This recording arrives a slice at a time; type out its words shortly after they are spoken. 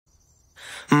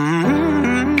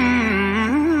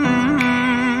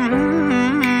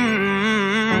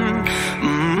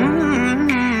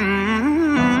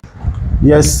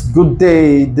Yes, good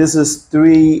day. This is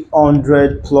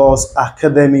 300 Plus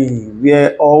Academy,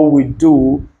 where all we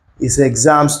do is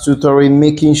exams tutoring,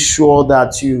 making sure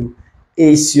that you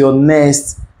ace your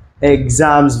next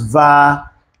exams via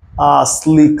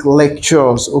slick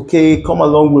lectures. Okay, come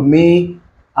along with me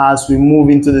as we move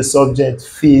into the subject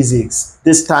physics.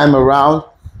 This time around,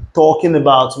 talking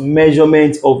about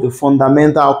measurement of the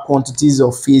fundamental quantities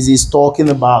of physics, talking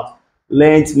about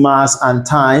length, mass, and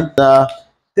time.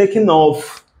 Taking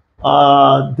off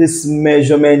this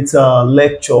measurement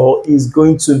lecture is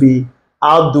going to be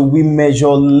how do we measure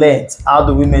length? How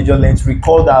do we measure length?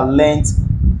 Recall that length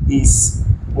is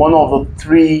one of the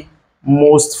three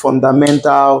most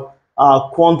fundamental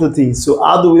quantities. So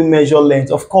how do we measure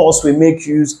length? Of course, we make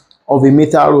use of a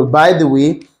meter rule. By the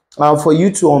way, for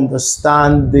you to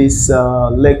understand this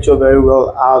lecture very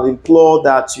well, I'll implore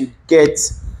that you get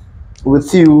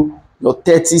with you your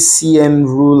 30 cm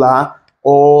ruler,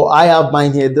 or I have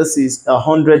mine here. This is a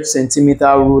 100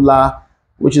 centimeter ruler,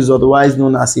 which is otherwise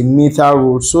known as a meter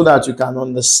rule, so that you can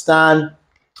understand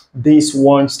this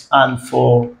once and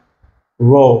for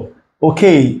all.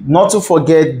 Okay, not to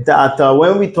forget that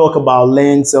when we talk about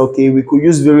length, okay, we could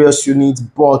use various units,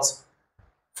 but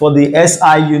for the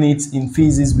SI units in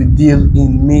physics, we deal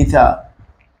in meter.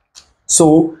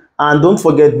 So, and don't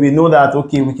forget, we know that,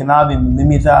 okay, we can have in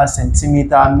millimeters,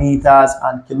 centimeter, meters,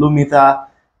 and kilometer.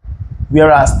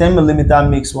 Whereas 10 millimeter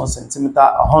makes 1 centimeter,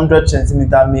 100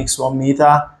 centimeter makes 1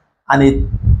 meter, and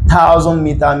 1,000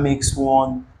 meter makes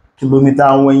 1 kilometer.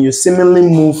 And when you similarly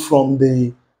move from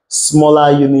the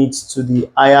smaller units to the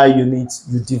higher units,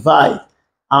 you divide.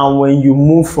 And when you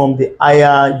move from the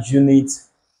higher unit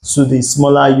to the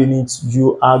smaller units,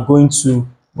 you are going to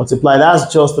multiply.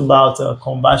 That's just about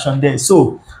conversion there.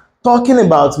 So, talking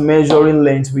about measuring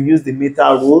length, we use the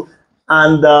meter rule.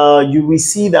 And you will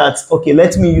see that, okay,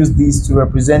 let me use this to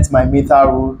represent my meter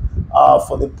rule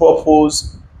for the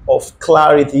purpose of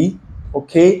clarity.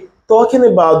 Okay, talking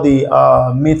about the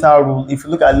meter rule, if you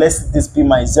look at, let's this be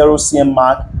my 0 cm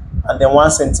mark, and then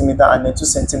 1 centimeter, and then 2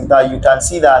 centimeter, you can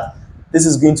see that this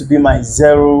is going to be my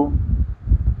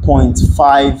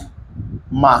 0.5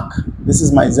 mark. This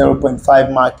is my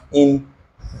 0.5 mark in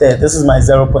there. This is my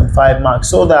 0.5 mark,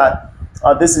 so that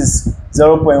this is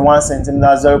 0.1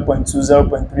 centimeter, 0.2,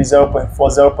 0.3, 0.4,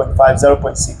 0.5,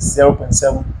 0.6,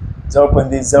 0.7, 0.8,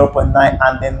 0.9,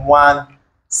 and then 1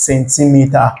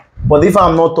 centimeter. But if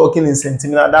I'm not talking in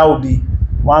centimeter, that would be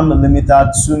 1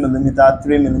 millimeter, 2 millimeter,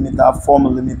 3 millimeter, 4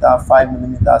 millimeter, 5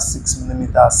 millimeter, 6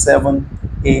 millimeter, 7,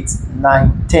 8,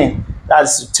 9, 10.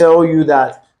 That's to tell you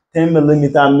that 10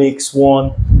 millimeter makes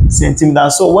 1 centimeter.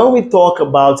 So when we talk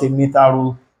about a meter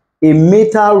rule,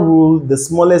 the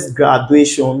smallest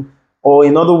graduation, or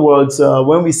in other words,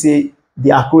 when we say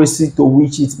the accuracy to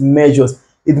which it measures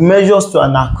to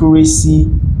an accuracy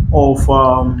of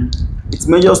 1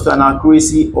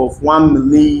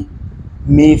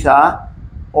 millimeter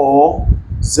or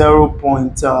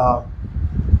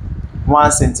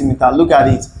 0.1 centimeter. Look at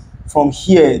it. From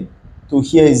here to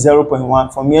here is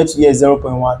 0.1. From here to here is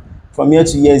 0.1. From here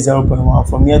to here is 0.1.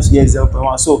 From here to here is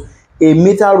 0.1. So a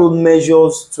meter rule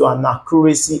measures to an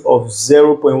accuracy of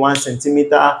 0.1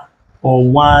 centimeter or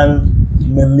 1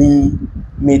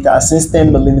 millimeter. Since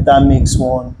 10 millimeter makes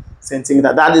 1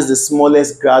 centimeter, that is the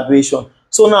smallest graduation.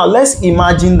 So now let's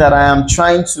imagine that I am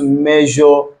trying to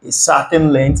measure a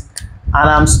certain length, and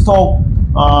I'm stuck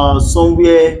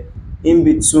somewhere in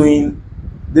between.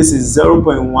 This is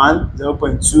 0.1,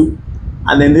 0.2,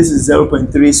 and then this is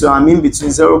 0.3. So I'm in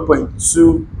between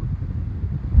 0.2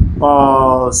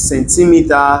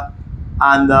 centimeter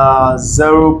and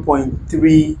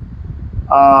 0.3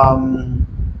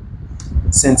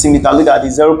 centimeter. Look at the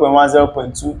 0.1,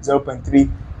 0.2, 0.3.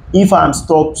 If I'm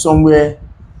stuck somewhere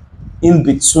in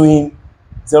between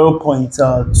 0.2 and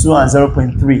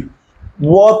 0.3,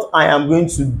 what I am going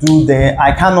to do there,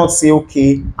 I cannot say,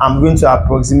 okay, I'm going to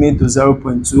approximate to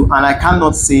 0.2, and I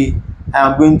cannot say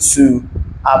I am going to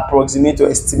approximate or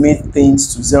estimate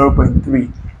things to 0.3.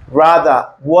 Rather,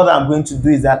 what I'm going to do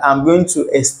is that I'm going to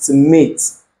estimate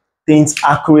things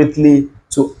accurately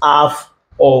to half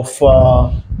of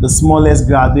the smallest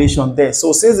graduation there.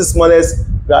 So since the smallest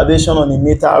graduation on a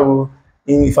meter rule,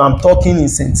 if I'm talking in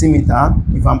centimeter,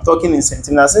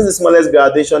 since the smallest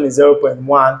graduation is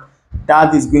 0.1,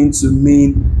 that is going to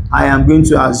mean I am going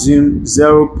to assume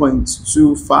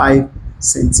 0.25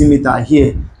 centimeter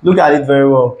here. Look at it very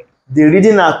well. The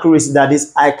reading accuracy, that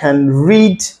is, I can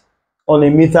read on a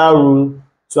meter rule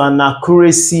to an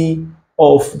accuracy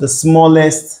of the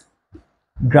smallest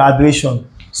graduation.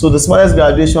 So the smallest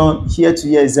graduation here to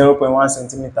here is 0.1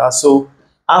 centimeter. So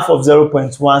half of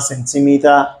 0.1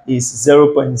 centimeter is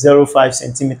 0.05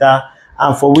 centimeter,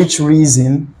 and for which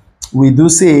reason we do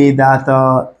say that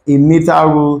a meter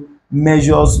rule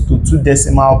measures to 2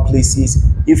 decimal places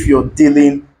if you're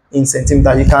dealing in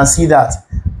centimeter. You can see that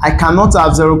I cannot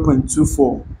have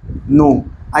 0.24, no.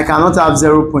 I cannot have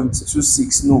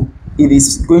 0.26, no. It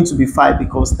is going to be 5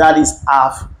 because that is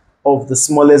half of the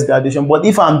smallest graduation. But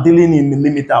if I'm dealing in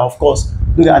millimeter, of course,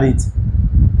 look at it.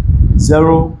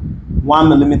 0, 1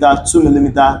 millimeter, 2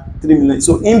 millimeter, 3 millimeter.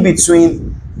 So in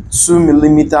between 2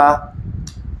 millimeter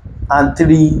and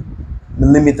 3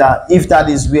 millimeter, if that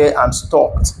is where I'm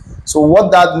stopped. So what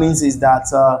that means is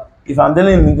that if I'm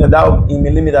dealing in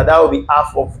millimeter, that will be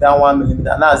half of that 1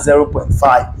 millimeter, and that's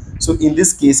 0.5. So in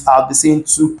this case, I'll be saying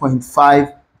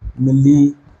 2.5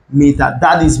 millimeter.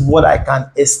 That is what I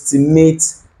can estimate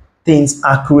things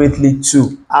accurately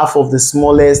to, half of the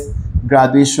smallest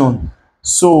graduation.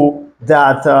 So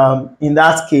that in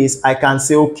that case, I can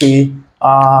say, okay,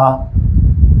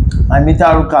 my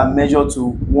meter rule can measure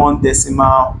to 1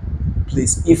 decimal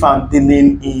place if I'm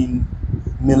dealing in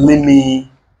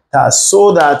millimeters.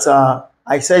 So that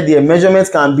I said the measurement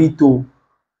can be to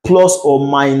plus or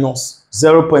minus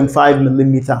 0.5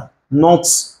 millimeter, not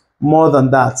more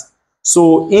than that.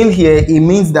 So in here, it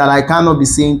means that I cannot be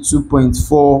saying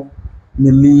 2.4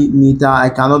 millimeter. I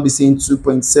cannot be saying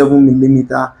 2.7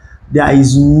 millimeter. There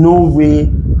is no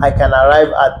way I can arrive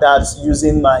at that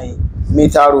using my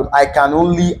meter rule. I can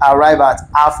only arrive at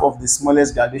half of the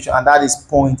smallest graduation, and that is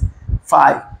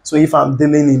 0.5. So if I'm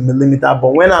dealing in millimeter,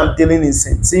 but when I'm dealing in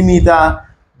centimeter,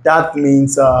 that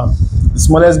means the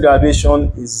smallest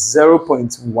graduation is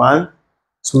 0.1.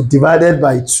 So divided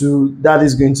by 2, that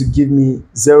is going to give me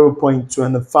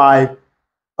 0.25.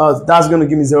 That's going to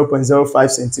give me 0.05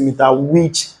 centimeter,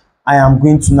 which I am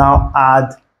going to now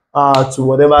add to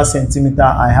whatever centimeter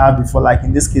I have before, like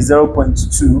in this case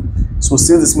 0.2. So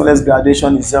still the smallest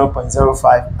graduation is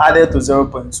 0.05 added to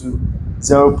 0.2,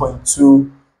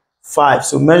 0.25.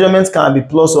 So measurements can be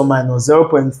plus or minus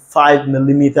 0.5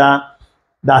 millimeter.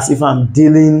 That's if I'm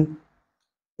dealing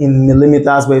in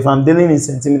millimeters, but if I'm dealing in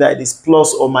centimeter, it is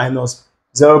plus or minus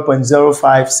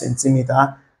 0.05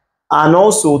 centimeter. And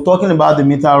also talking about the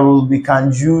meter rule, we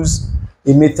can use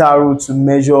a meter rule to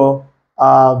measure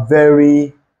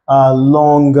very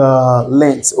long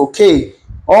lengths. Okay,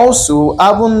 also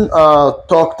I haven't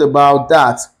talked about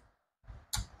that.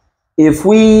 If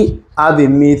we have a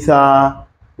meter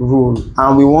rule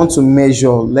and we want to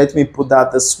measure, let me put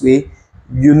that this way,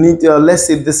 you need let's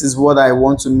say this is what I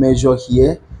want to measure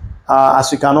here,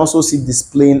 as you can also see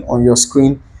displaying on your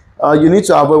screen. You need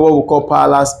to avoid what we call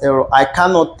parallax error. I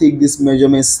cannot take this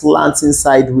measurement slanting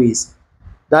sideways.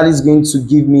 That is going to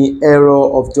give me error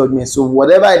of judgment. So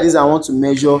whatever it is I want to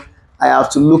measure, I have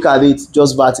to look at it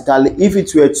just vertically. If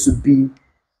it were to be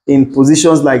in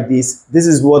positions like this, this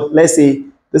is what, let's say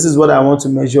this is what I want to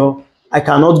measure. I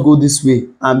cannot go this way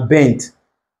and bend.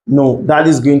 No, that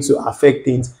is going to affect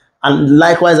things. And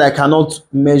likewise, I cannot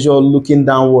measure looking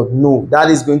downward. No, that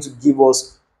is going to give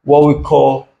us what we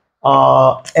call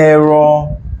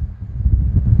error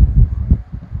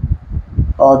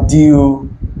due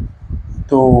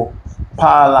to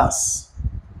parallax.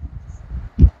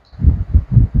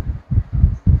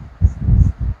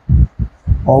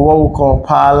 Or what we call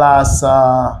parallax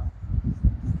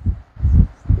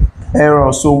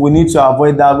error. So we need to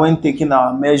avoid that. When taking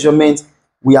our measurement,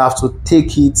 we have to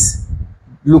take it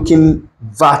looking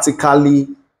vertically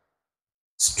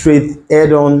straight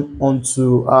head on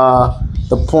onto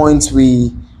the point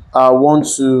we want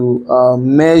to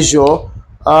measure.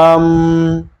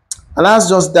 And that's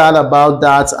just that about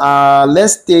that.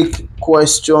 Let's take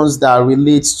questions that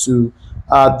relate to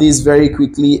this very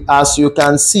quickly. As you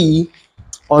can see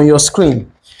on your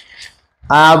screen,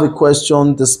 I have a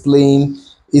question displaying.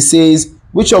 It says,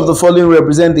 which of the following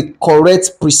represent the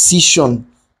correct precision?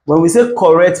 When we say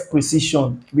correct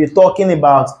precision, we're talking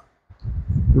about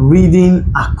reading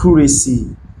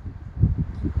accuracy.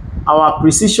 Our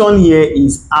precision here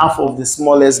is half of the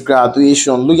smallest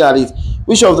graduation. Look at it.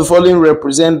 Which of the following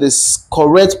represent this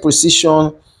correct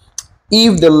precision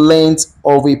if the length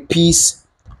of a piece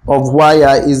of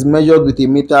wire is measured with a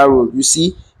meter rule? You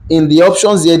see, in the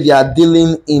options here, they are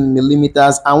dealing in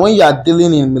millimeters, and when you are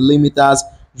dealing in millimeters,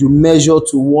 you measure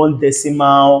to 1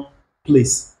 decimal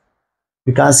place.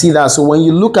 You can see that. So when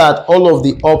you look at all of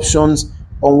the options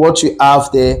on what you have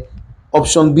there,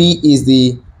 option B is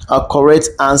the correct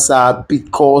answer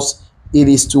because it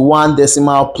is to 1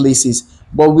 decimal places.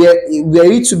 But were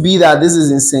it to be that this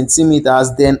is in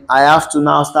centimeters, then I have to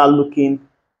now start looking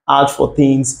out for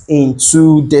things in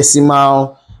 2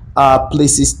 decimal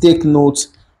places. Take note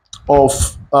of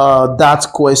that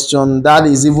question. That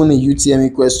is even a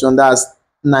UTME question. That's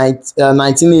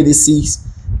 1986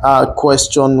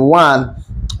 question 1.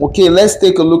 Okay, let's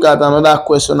take a look at another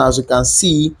question. As you can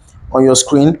see on your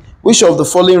screen, which of the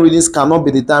following readings cannot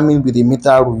be determined with a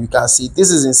meter rule? You can see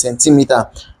this is in centimeter,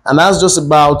 and that's just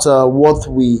about what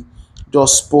we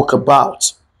just spoke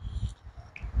about.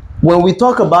 When we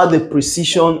talk about the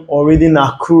precision or reading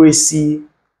accuracy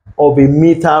of a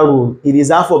meter rule, it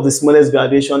is half of the smallest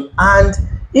graduation, and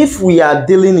if we are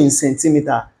dealing in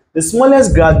centimeter, the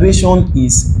smallest graduation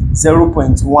is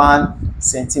 0.1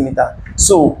 centimeter.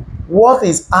 So what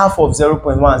is half of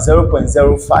 0.1?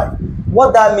 0.05.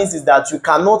 What that means is that you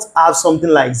cannot have something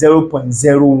like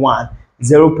 0.01, 0.02,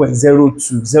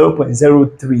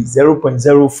 0.03,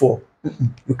 0.04.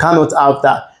 You cannot have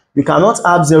that. You cannot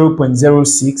have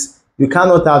 0.06. You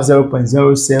cannot have 0.07,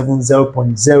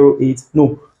 0.08.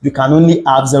 No, you can only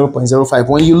have 0.05.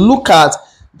 When you look at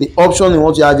the option in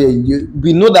what you have here,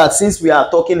 we know that since we are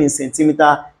talking in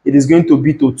centimeter, it is going to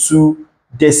be to two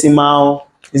decimal.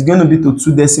 It's going to be to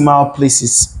two decimal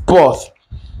places. But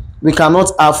we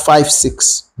cannot have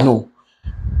 5/6. No,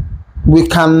 we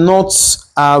cannot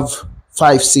have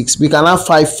 5/6. We can have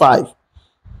 5/5.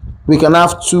 We can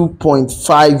have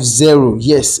 2.50.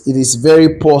 Yes, it is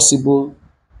very possible.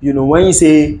 You know, when you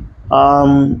say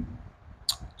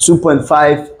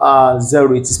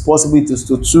 2.50, it is possible it is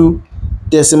to two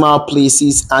decimal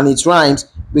places and it rhymes.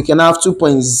 We can have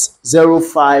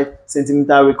 2.05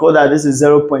 centimeter. Recall that this is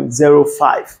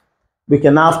 0.05. We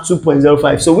can have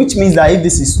 2.05. So which means that if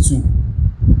this is 2,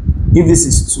 if this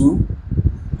is 2,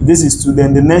 if this is 2,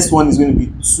 then the next one is going to be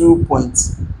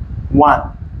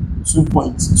 2.1,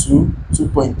 2.2,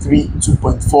 2.3,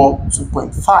 2.4,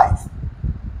 2.5,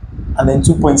 and then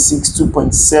 2.6,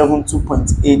 2.7,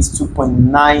 2.8,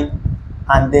 2.9,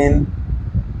 and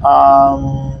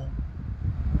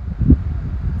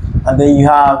then you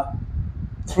have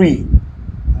 3,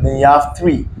 and then you have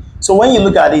 3. So when you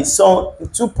look at it, so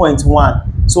 2.1.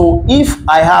 So if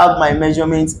I have my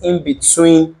measurements in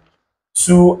between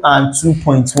 2 and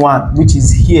 2.1, which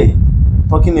is here,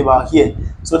 talking about here,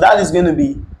 so that is going to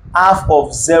be half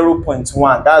of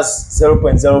 0.1. That's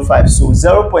 0.05. So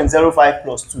 0.05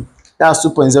 plus 2, that's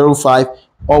 2.05.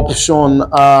 Option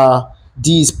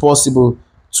D is possible.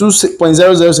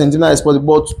 2.00 centimeter is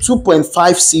possible, but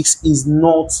 2.56 is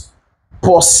not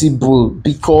possible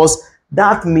because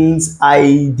that means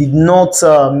I did not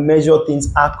measure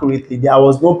things accurately. There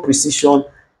was no precision.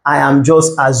 I am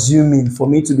just assuming for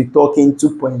me to be talking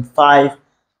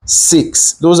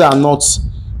 2.56. Those are not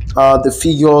the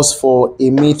figures for a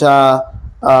meter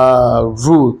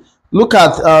rule. Look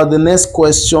at the next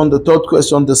question, the third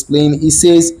question displaying. It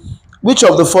says, which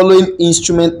of the following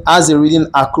instrument has a reading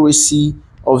accuracy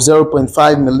of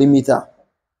 0.5 millimeter?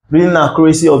 Reading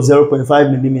accuracy of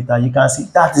 0.5 millimeter. You can see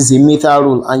that is a meter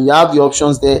rule, and you have the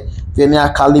options there: Vernier,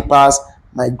 calipers,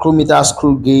 micrometer,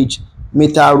 screw gauge,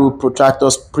 meter rule, protractor,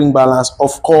 spring balance.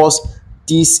 Of course,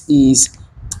 this is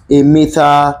a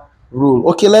meter rule.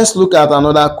 Okay, let's look at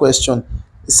another question.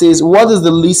 It says, what is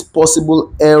the least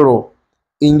possible error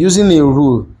in using a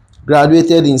rule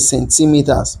graduated in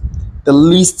centimeters? The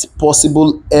least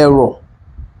possible error.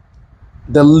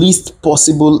 The least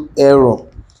possible error.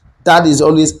 That is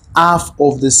always half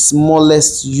of the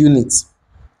smallest unit.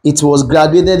 It was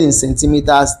graduated in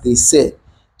centimeters, they said.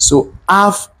 So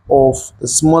half of the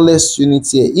smallest unit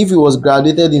here. If it was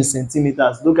graduated in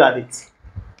centimeters, look at it.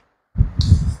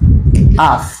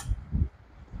 Half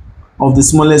of the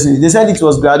smallest unit. They said it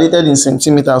was graduated in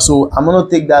centimeters, so I'm going to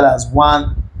take that as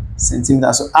 1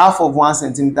 centimeter. So half of 1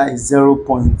 centimeter is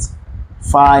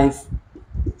 0.5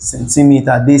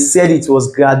 centimeter. They said it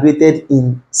was graduated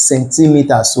in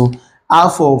centimeters, so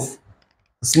half of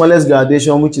the smallest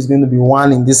graduation, which is going to be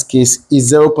 1 in this case, is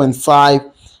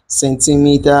 0.5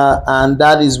 centimeter, and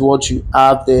that is what you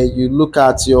have there. You look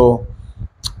at your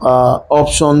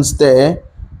options there.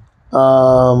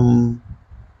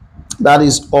 That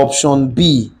is option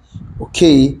B.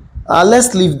 Okay,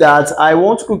 let's leave that. I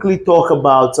want to quickly talk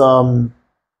about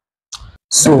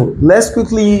so let's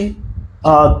quickly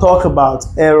talk about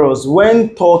errors.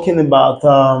 When talking about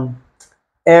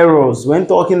errors,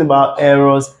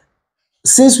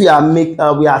 since we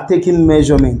are taking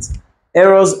measurements,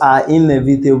 errors are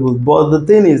inevitable. But the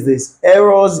thing is this: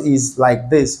 errors is like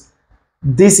this.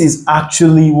 This is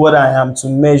actually what I am to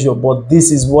measure, but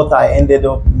this is what I ended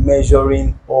up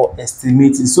measuring or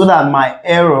estimating, so that my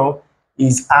error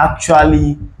is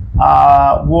actually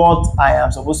what I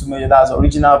am supposed to measure. That's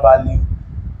original value.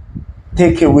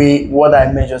 Take away what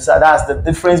I measure. So that's the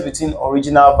difference between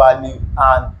original value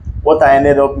and what I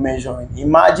ended up measuring.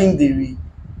 Imagine the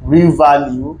real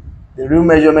value, the real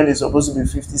measurement is supposed to be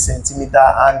 50 centimeter,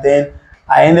 and then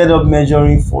I ended up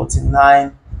measuring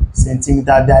 49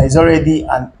 centimeter. There is already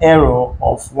an error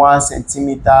of 1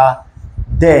 centimeter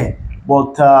there.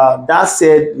 But that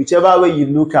said, whichever way you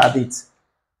look at it,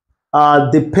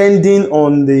 depending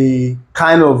on the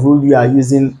kind of rule you are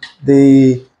using,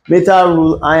 the Metre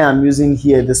rule I am using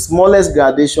here, the smallest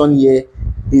gradation here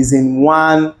is in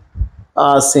 1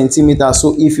 centimeter.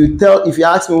 So if you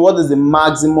ask me what is the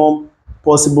maximum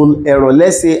possible error,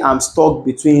 let's say I'm stuck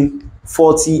between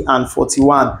 40 and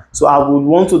 41, so I would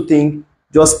want to think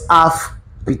just half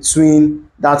between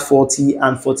that 40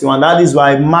 and 41. That is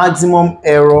why maximum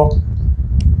error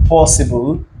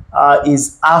possible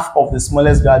is half of the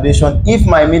smallest gradation. If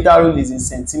my meter rule is in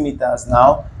centimeters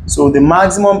now, so the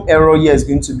maximum error here is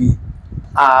going to be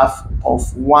half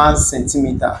of 1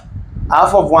 centimeter.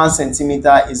 Half of 1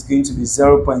 centimeter is going to be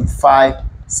 0.5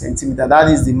 centimeter. That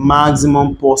is the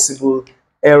maximum possible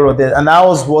error there, and that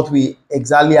was what we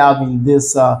exactly have in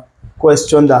this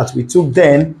question that we took.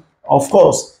 Then, of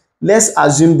course, let's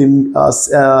assume the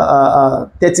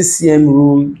 30 cm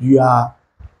rule you are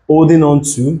holding on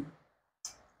to.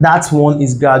 That one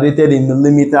is graduated in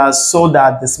millimeters, so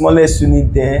that the smallest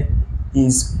unit there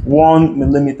is 1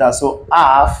 millimeter. So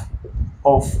half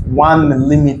of 1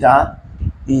 millimeter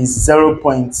is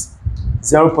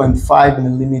 0.5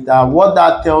 millimeter. What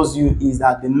that tells you is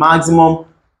that the maximum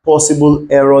possible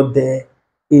error there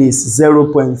is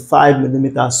 0.5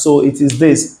 millimeter. So it is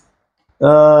this.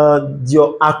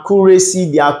 Your accuracy,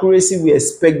 the accuracy we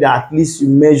expect that at least you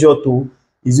measure to,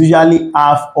 is usually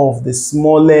half of the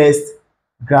smallest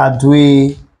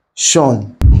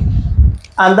graduation.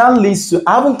 And that leads to,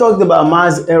 I haven't talked about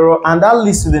mass error, and that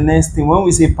leads to the next thing. When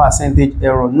we say percentage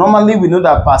error, normally we know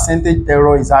that percentage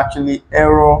error is actually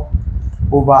error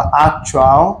over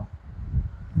actual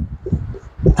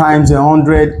times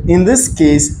 100. In this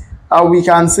case, we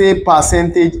can say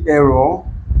percentage error.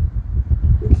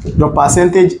 The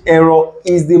percentage error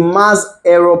is the mass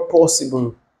error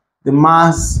possible. The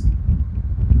mass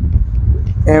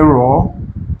error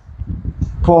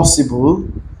possible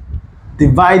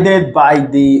divided by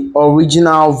the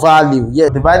original value. Yeah,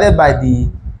 divided by the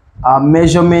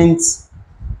measurement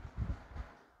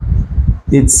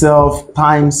itself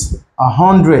times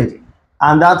 100,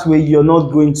 and that way you're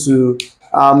not going to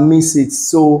miss it.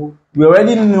 So we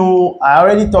already know, I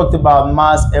already talked about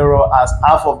mass error as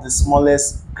half of the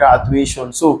smallest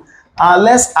graduation. So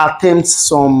let's attempt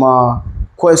some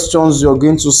questions you're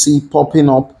going to see popping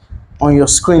up on your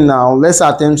screen now. Let's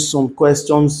attempt some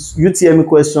questions, UTME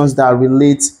questions that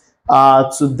relate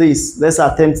to this. Let's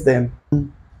attempt them.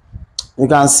 You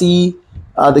can see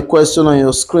the question on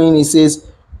your screen. It says,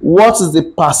 what is the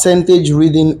percentage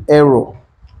reading error?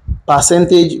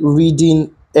 Percentage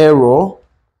reading error.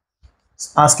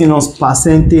 It's asking us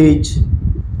percentage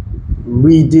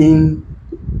reading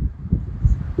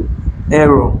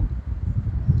error.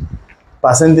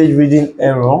 Percentage reading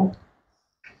error.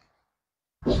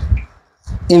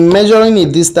 In measuring a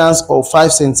distance of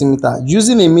 5 centimeters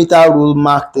using a meter rule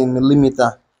marked in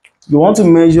millimeter, you want to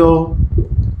measure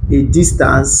a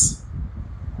distance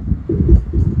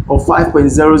of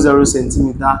 5.00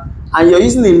 centimeter, and you're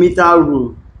using a meter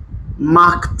rule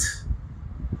marked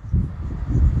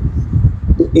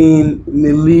in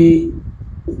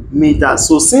millimeter.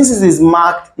 So since it is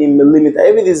marked in millimeter,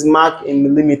 if it is marked in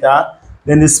millimeter,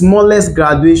 then the smallest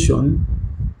graduation,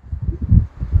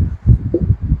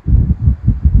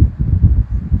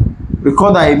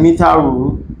 record that a meter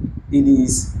rule, it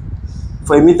is,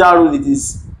 for a meter rule, it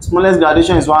is, smallest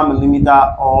graduation is 1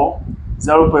 millimeter or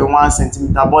 0.1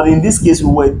 centimeter. But in this case,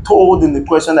 we were told in the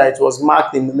question that it was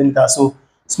marked in millimeter. So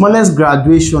smallest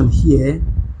graduation here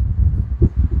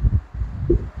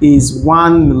is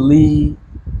 1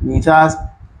 millimeters,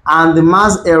 and the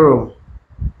mass error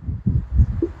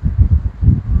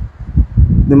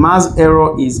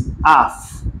is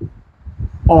half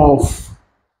of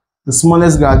the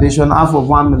smallest graduation, half of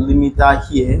 1 millimeter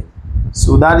here.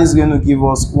 So that is going to give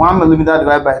us 1 millimeter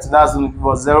divided by 2. That's going to give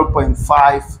us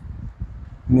 0.5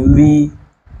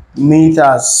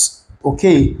 millimeters.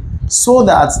 Okay, so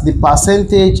that the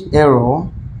percentage error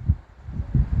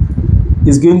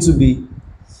is going to be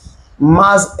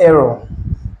mass error.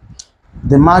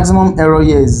 The maximum error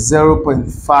here is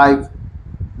 0.5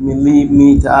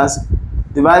 millimeters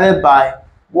divided by,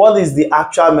 what is the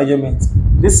actual measurement?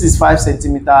 This is 5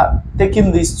 centimeter.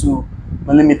 Taking this to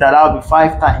millimeter, that will be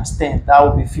 5 times 10. That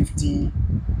will be 50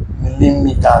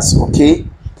 millimeters. Okay,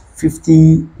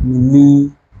 50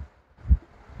 millimeters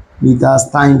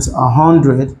times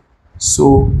 100.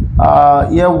 So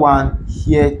here 1,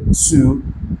 here 2.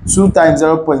 2 times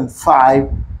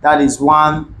 0.5, that is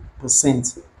 1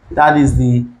 1%. That is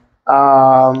the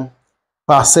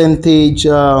percentage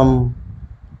error.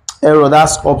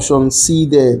 That's option C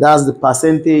there. That's the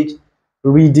percentage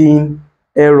reading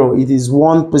error. It is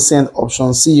 1%,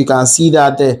 option C. You can see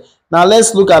that there. Now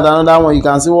let's look at another one. You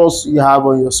can see what you have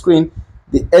on your screen.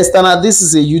 The external, this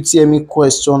is a UTME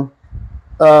question,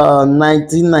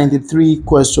 1993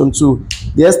 question 2.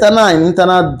 The external and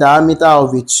internal diameter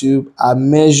of a tube are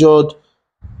measured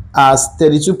as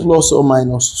 32 plus or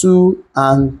minus 2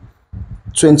 and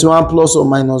 21 plus or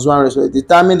minus 1 respectively.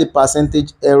 Determine the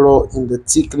percentage error in the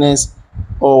thickness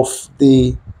of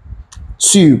the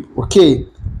tube. Okay,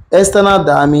 external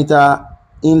diameter,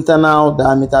 internal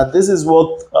diameter. This is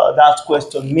what that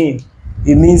question means.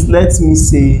 It means, let me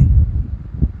say,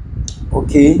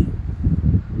 okay,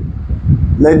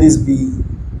 let this be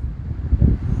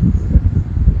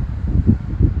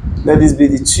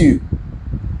the tube.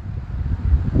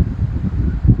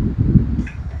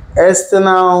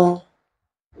 External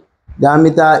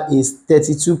diameter is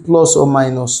 32 plus or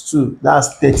minus 2.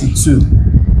 That's 32.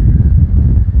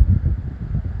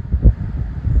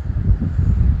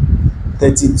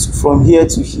 From here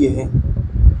to here.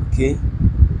 Okay.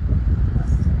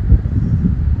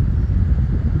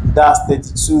 That's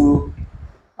 32.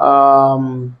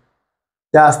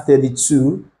 That's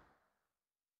 32.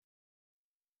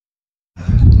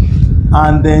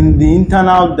 And then the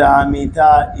internal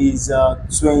diameter is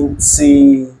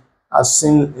 20, as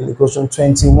seen in the question,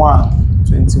 21.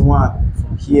 21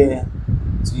 from here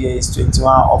to here is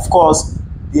 21. Of course,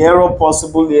 the error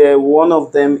possible here, one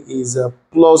of them is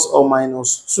plus or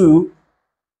minus 2,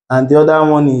 and the other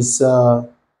one is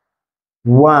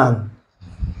 1.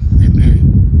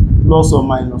 Plus or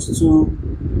minus 2,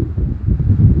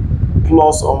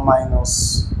 plus or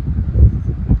minus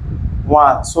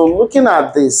 1. So looking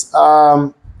at this,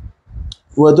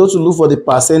 we're going to look for the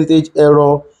percentage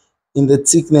error in the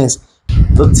thickness.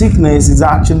 The thickness is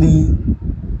actually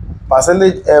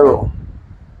percentage error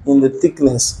in the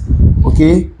thickness.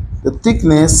 Okay, the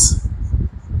thickness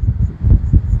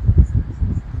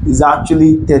is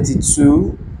actually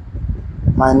 32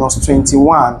 minus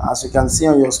 21. As you can see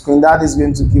on your screen, that is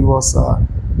going to give us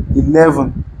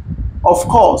 11. Of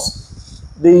course,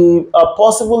 the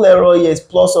possible error here is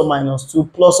plus or minus 2,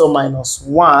 plus or minus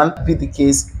 1. Be the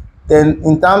case, then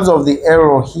in terms of the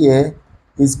error here,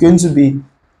 it's going to be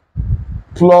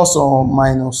plus or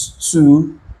minus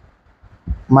 2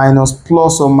 minus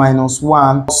plus or minus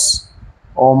 1 plus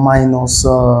or minus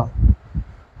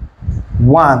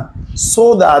 1.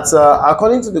 So that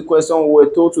according to the question, we were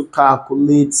told to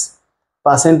calculate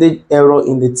percentage error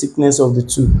in the thickness of the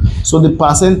tube. So the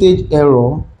percentage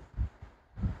error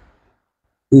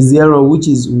is the error which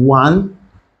is 1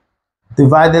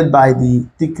 divided by the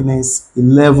thickness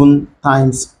 11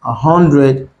 times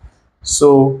 100.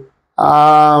 So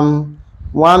 1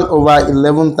 over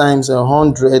 11 times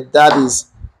 100, that is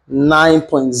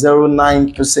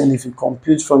 9.09%. If you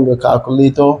compute from your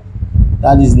calculator,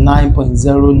 that is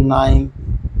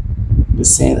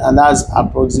 9.09%, and that's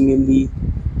approximately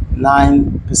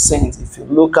 9%. If you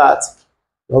look at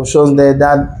the options there,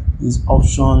 that is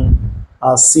option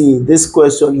C. This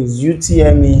question is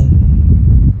UTME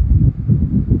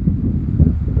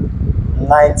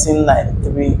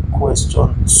 1993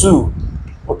 question 2.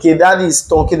 Okay, that is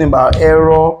talking about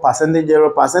error, percentage error.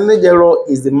 Percentage error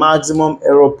is the maximum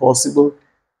error possible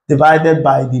divided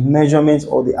by the measurement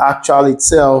or the actual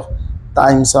itself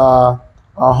times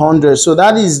 100. So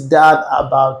that is that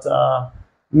about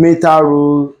Metre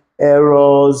rule,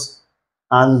 errors,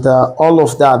 and all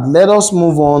of that. Let us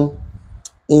move on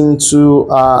into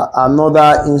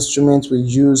another instrument we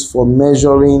use for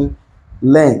measuring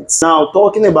length. Now,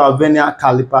 talking about vernier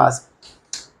calipers,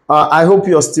 I hope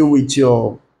you're still with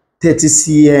your 30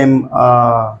 cm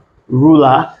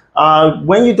ruler.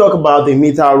 When you talk about the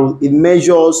Metre rule, it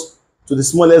measures to the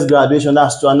smallest graduation,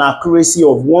 that's to an accuracy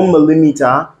of 1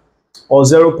 millimeter or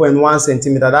 0.1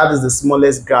 centimeter. That is the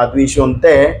smallest graduation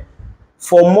there.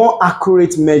 For more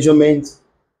accurate measurement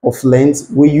of length,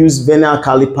 we use vernier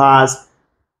calipers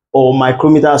or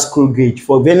micrometer screw gauge.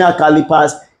 For vernier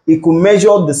calipers, it could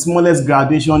measure the smallest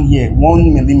graduation here,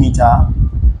 1 millimeter,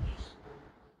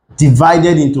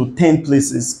 divided into 10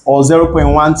 places, or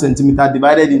 0.1 centimeter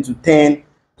divided into 10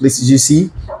 places. You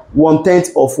see,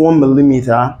 1/10 of 1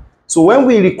 millimeter. So when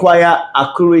we require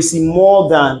accuracy more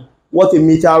than what a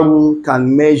Metre rule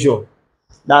can measure,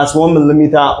 that's 1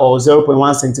 millimeter or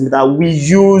 0.1 centimeter, we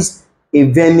use a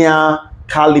vernier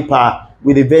caliper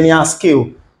with a vernier scale.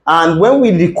 And when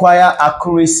we require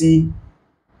accuracy,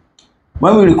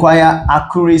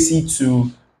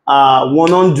 to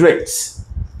 100,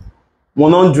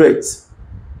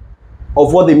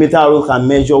 of what the meter rule can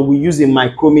measure, we use a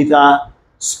micrometer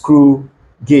screw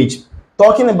gauge.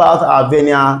 Talking about our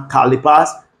vernier calipers,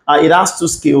 it has two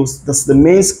scales. That's the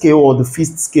main scale or the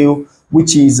fifth scale,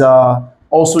 which is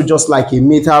also just like a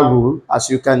meter rule, as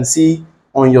you can see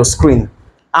on your screen.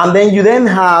 And then you then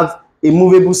have a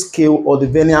movable scale or the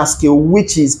vernier scale,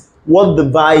 which is what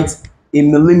divides a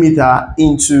millimeter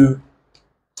into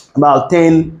about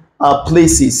 10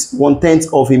 places, 1/10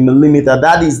 of a millimeter.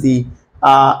 That is the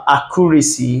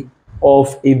accuracy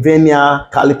of a vernier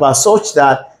caliper, such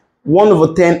that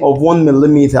 1/10 of 1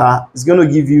 millimeter is going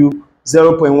to give you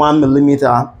 0.1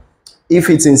 millimeter. If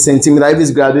it's in centimeter, if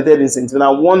it's graduated in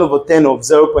centimeter, 1/10 of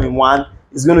 0.1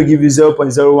 is going to give you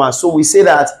 0.01. So we say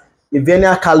that a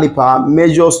vernier caliper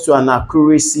measures to an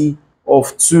accuracy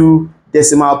of 2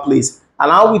 decimal places.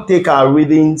 And how we take our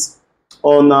readings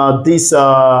on this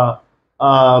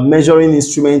measuring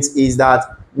instrument is that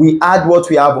we add what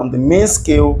we have on the main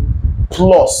scale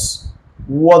plus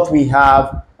what we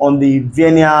have on the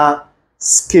vernier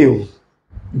scale.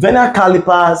 Vernier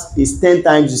calipers is 10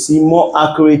 times, you see, more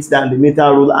accurate than the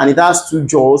meter rule, and it has 2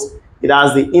 jaws. It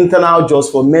has the internal jaws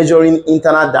for measuring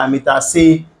internal diameter.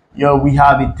 Say we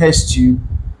have a test tube.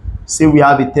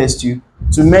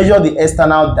 To measure the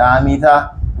external diameter,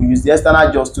 we use the external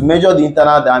jaws. To measure the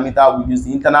internal diameter, we use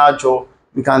the internal jaw.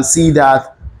 You can see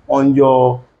that on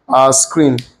your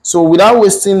screen. So without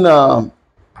wasting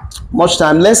much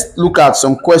time, let's look at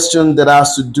some questions that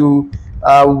has to do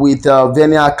with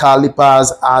vernier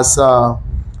calipers as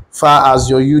far as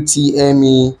your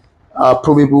UTME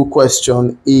probable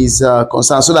question is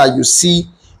concerned, so that you see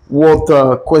what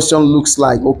the question looks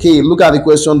like. Okay, look at the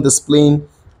question displaying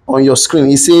on your screen.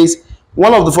 It says,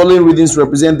 one of the following readings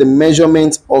represent the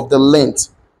measurement of the length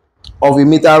of a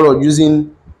meter rod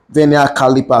using vernier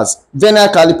calipers. Vernier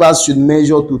calipers should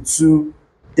measure to 2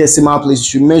 decimal places.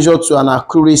 Should measure to an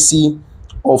accuracy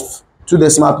of 2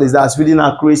 decimal places. That's reading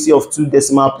accuracy of 2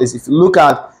 decimal places. If you look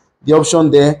at the option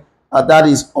there, that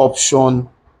is option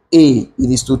A. It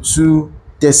is to 2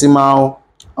 decimal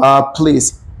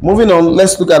place. Moving on,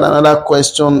 let's look at another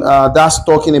question that's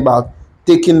talking about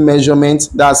taking measurement.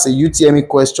 That's a UTME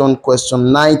question,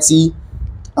 question 90,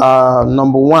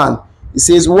 number 1. It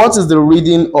says, what is the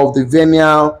reading of the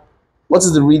vernier? What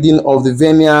is the reading of the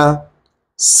vernier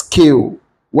scale?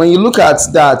 When you look at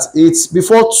that, it's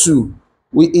before 2.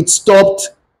 It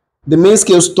stopped. The main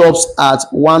scale stops at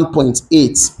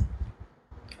 1.8.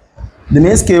 The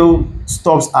main scale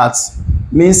stops at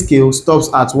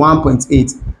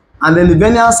 1.8, and then the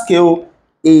vernier scale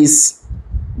is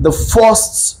the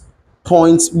first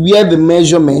point where the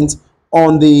measurement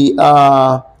on the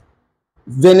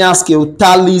vernier scale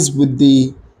tallies with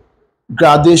the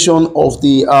gradation of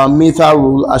the meter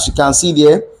rule, as you can see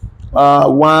there.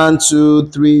 1, 2,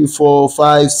 3, 4,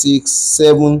 5, 6,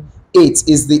 7, 8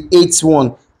 is the 8th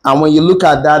one, and when you look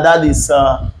at that, that is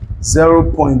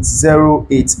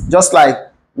 0.08, just like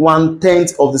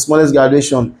 1/10 of the smallest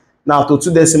gradation. Now to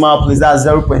 2 decimal places, that's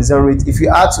 0.08. If you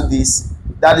add to this,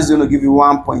 that is going to give you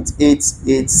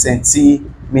 1.88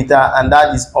 centimeter, and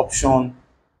that is option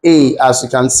A, as you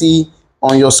can see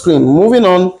on your screen. Moving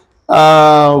on,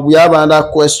 we have another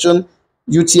question,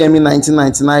 UTME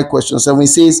 1999 question 7. It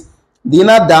says, the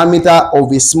inner diameter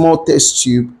of a small test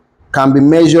tube can be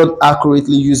measured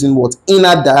accurately using what?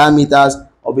 Inner diameters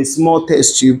of a small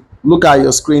test tube. Look at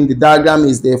your screen. The diagram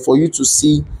is there for you to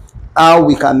see how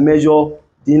we can measure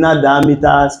the inner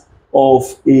diameters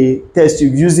of a test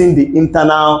tube using the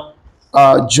internal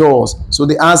jaws. So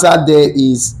the answer there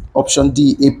is option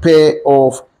D, a pair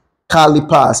of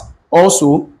calipers.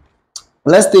 Also,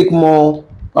 let's take more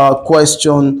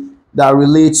question that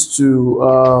relates to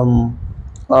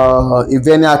a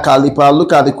vernier caliper.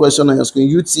 Look at the question on your screen.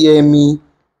 UTME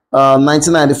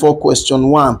 1994 question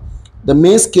 1. The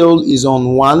main scale is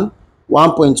on 1,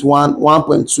 1.1,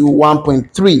 1.2,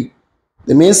 1.3.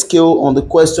 The main scale on the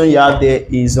question you have there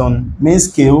is on main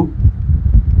scale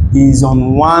is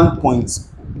on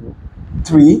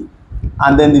 1.3,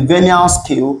 and then the vernier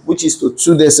scale, which is to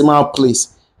 2 decimal place.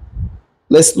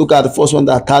 Let's look at the first one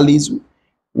that tallies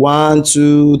 1,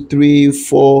 2, 3,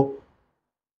 4,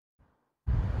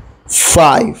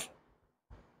 5.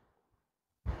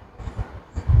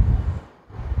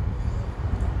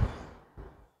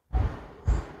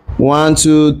 One,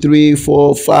 2, 3,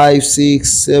 4, 5,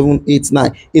 6, 7, 8,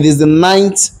 9. It is the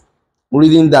 9th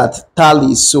reading that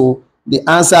tallies. So the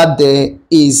answer there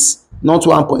is not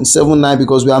 1.79,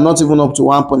 because we are not even up to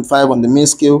 1.5 on the main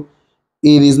scale.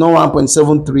 It is not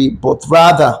 1.73, but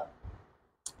rather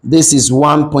this is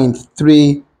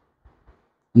 1.39.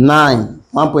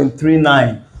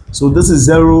 1.39. So this is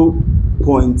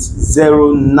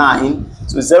 0.09.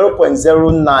 So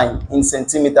 0.09 in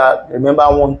centimeter. Remember,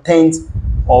 1/10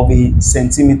 of a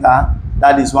centimeter.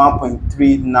 That is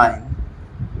 1.39.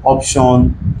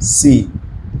 Option C.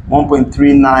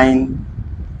 1.39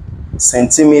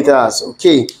 centimeters.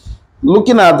 Okay.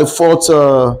 Looking at the fourth,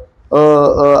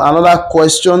 another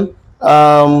question.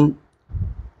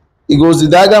 It goes, the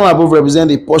diagram above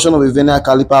represents a portion of a vernier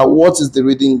caliper. What is the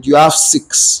reading? You have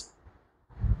 6.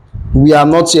 We are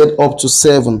not yet up to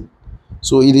 7.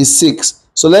 So it is 6.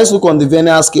 So let's look on the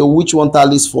vernier scale. Which one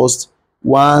tallies first?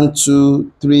 1,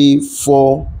 2, 3,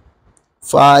 4,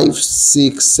 5,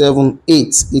 6, 7,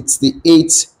 8. It's the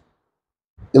 8.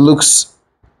 It looks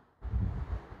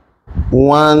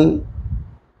 1.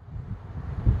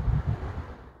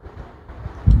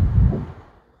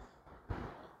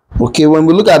 Okay, when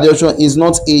we look at the option, is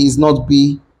not A, is not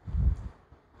B,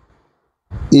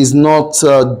 is not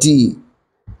D,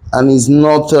 and is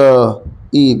not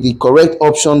E. The correct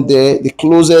option there, the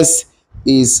closest,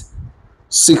 is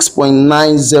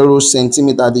 6.90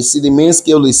 centimeter. They see the main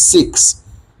scale is 6.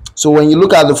 So when you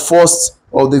look at the first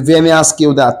of the vernier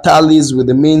scale that tallies with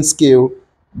the main scale,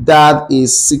 that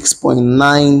is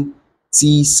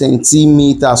 6.90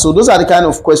 centimeter. So those are the kind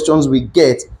of questions we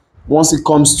get once it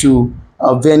comes to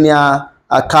vernier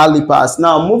calipers.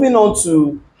 Now moving on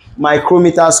to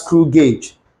micrometer screw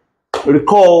gauge.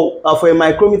 Recall, for a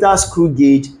micrometer screw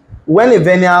gauge, when a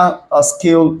vernier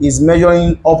scale is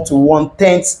measuring up to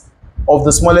 1/10 of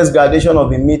the smallest gradation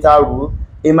of a meter rule,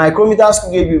 a micrometer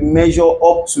screw gauge will measure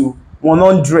up to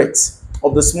 1/100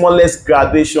 of the smallest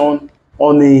gradation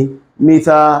on a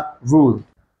meter rule.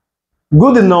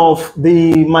 Good enough,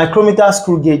 the micrometer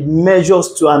screw gauge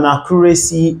measures to an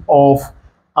accuracy of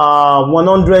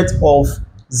 1/100 of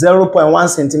 0.1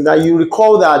 centimeter. You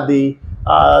recall that the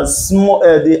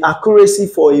accuracy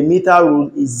for a meter rule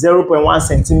is 0.1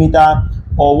 centimeter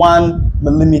or 1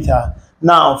 millimeter.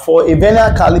 Now, for a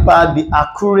vernier caliper, the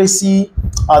accuracy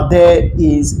there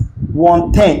is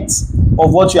 1/10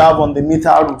 of what you have on the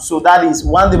meter rule. So that is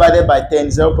 1 divided by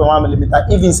 10, 0.1 millimeter.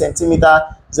 If in centimeter,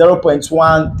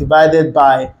 0.1 divided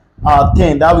by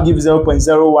 10, that will give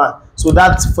 0.01. So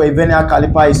that for a vernier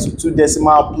caliper is to 2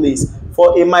 decimal place.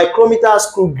 For a micrometer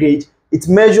screw gauge, it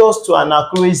measures to an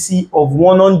accuracy of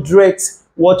 1/100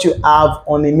 what you have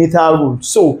on a meter rule.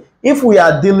 So if we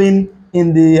are dealing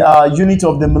in the unit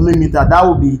of the millimeter, that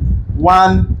will be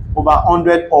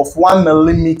 1/100 of 1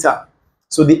 millimeter.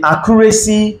 So the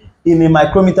accuracy in a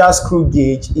micrometer screw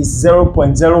gauge is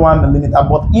 0.01 millimeter.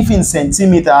 But if in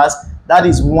centimeters, that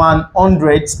is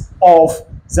 1/100 of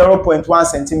 0.1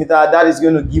 centimeter. That is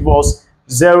going to give us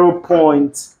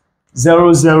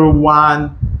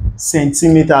 0.001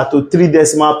 centimeter to 3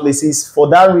 decimal places. For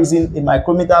that reason, a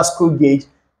micrometer screw gauge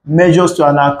measures to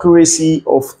an accuracy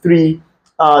of 3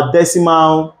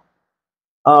 decimal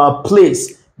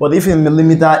place. But if in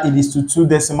millimeter, it is to 2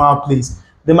 decimal place.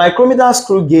 The micrometer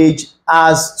screw gauge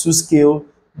has 2 scales,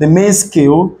 the main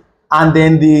scale and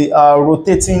then the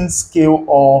rotating scale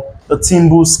or the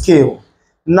thimble scale.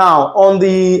 Now, on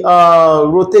the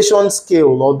rotation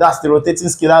scale, or that's the rotating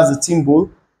scale, that's the thimble,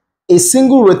 a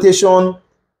single rotation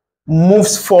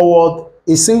moves forward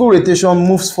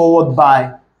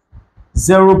by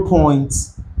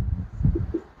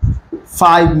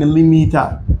 0.5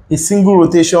 millimeter. A single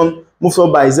rotation moves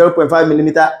forward by 0.5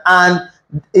 millimeter, and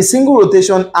a single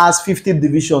rotation has 50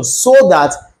 divisions, so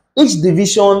that each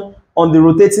division on the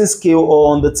rotating scale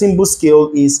or on the thimble scale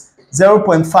is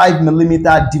 0.5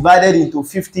 millimeter divided into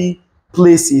 50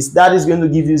 places. That is going to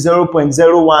give you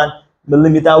 0.01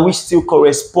 millimeter, which still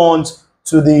corresponds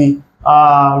to the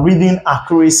reading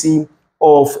accuracy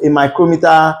of a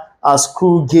micrometer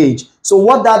screw gauge. So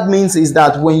what that means is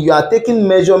that when you are taking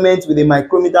measurements with a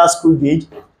micrometer screw gauge,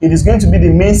 it is going to be the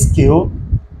main scale,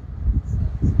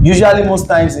 usually most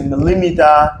times in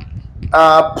millimeter,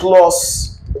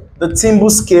 plus the thimble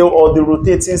scale or the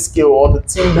rotating scale, or the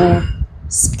thimble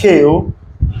scale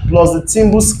plus the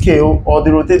thimble scale or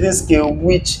the rotating scale,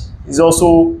 which is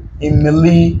also in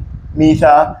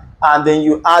millimeter, and then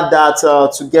you add that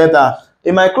together.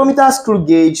 A micrometer screw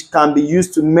gauge can be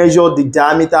used to measure the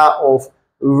diameter of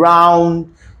round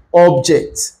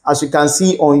objects. As you can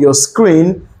see on your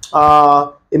screen,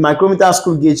 a micrometer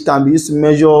screw gauge can be used to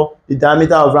measure the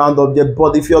diameter of round object.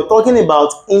 But if you're talking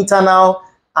about internal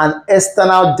and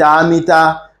external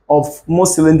diameter of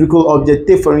most cylindrical object,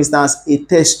 take for instance a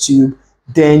test tube,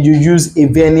 then you use a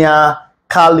vernier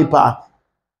caliper.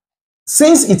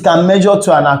 Since it can measure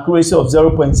to an accuracy of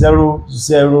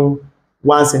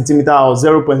 0.001 centimeter or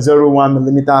 0.01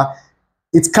 millimeter,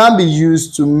 it can be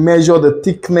used to measure the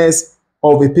thickness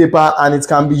of a paper, and it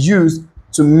can be used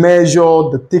to measure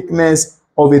the thickness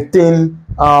of a thin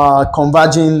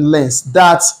converging lens.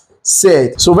 That's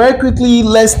said. So very quickly,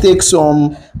 let's take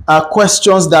some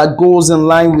questions that goes in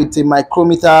line with a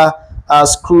micrometer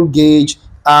screw gauge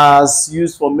as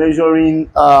used for measuring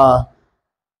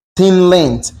thin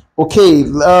length. Okay,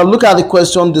 look at the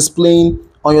question displaying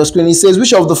on your screen. It says,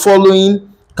 which of the following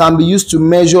can be used to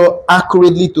measure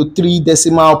accurately to 3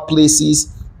 decimal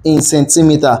places in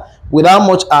centimeter? Without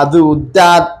much ado,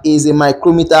 that is a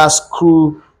micrometer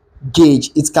screw gauge.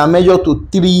 It can measure to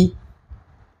 3,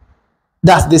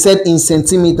 that they said in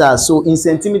centimeters. So in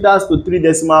centimeters to 3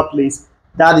 decimal place,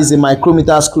 that is a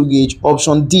micrometer screw gauge.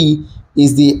 Option D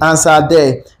is the answer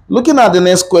there. Looking at the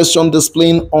next question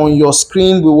displaying on your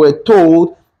screen, we were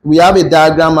told, we have a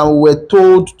diagram and we were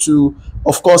told to,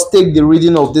 of course, take the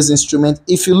reading of this instrument.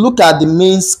 If you look at the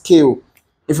main scale,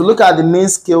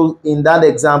 in that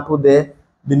example there,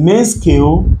 the main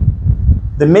scale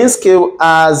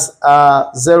has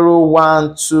 0,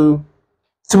 1, 2,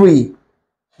 3.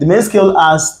 The main scale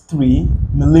has 3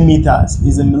 millimeters.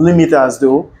 It's in millimeters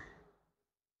though.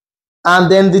 And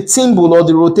then the thimble or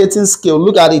the rotating scale,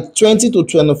 look at it, 20 to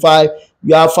 25,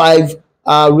 you have 5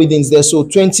 readings there. So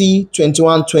 20,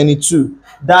 21, 22.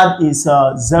 That is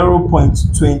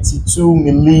 0.22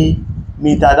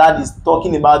 millimeter. That is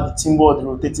talking about the thimble or the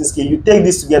rotating scale. You take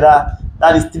this together,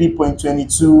 that is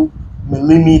 3.22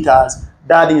 millimeters.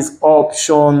 That is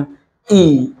option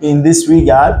E in this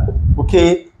regard.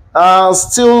 Okay.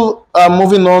 Still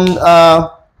moving on,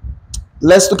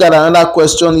 let's look at another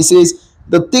question. It says,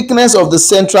 the thickness of the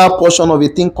central portion of a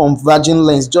thin converging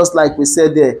lens, just like we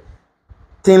said there,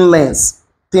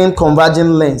 thin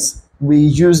converging lens, we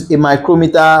use a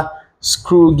micrometer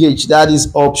screw gauge. That is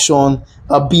option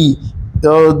B.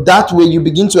 That way you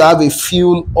begin to have a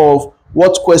feel of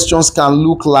what questions can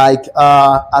look like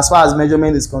as far as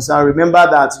measurement is concerned. Remember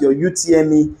that your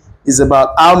UTME is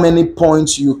about how many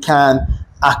points you can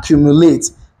accumulate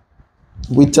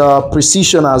with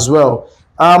precision as well.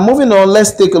 Moving on,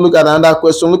 let's take a look at another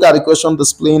question. Look at the question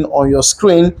displaying on your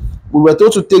screen. We were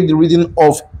told to take the reading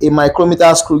of a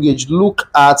micrometer screw gauge. Look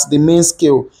at the main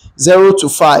scale, 0 to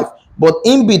 5. But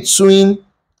in between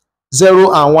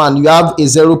 0 and 1, you have a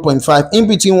 0.5. In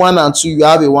between 1 and 2, you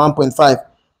have a 1.5.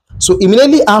 So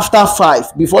immediately after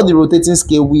 5, before the rotating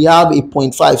scale, we have a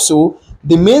 0.5. So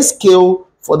the main scale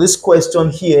for this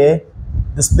question here,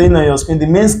 displaying on your screen, the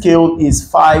main scale is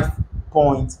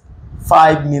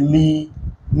 5.5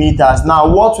 millimeters. Now,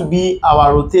 what will be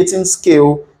our rotating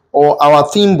scale or our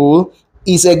thimble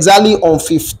is exactly on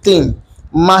 15,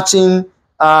 matching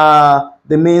the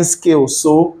main scale.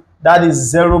 So that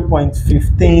is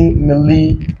 0.15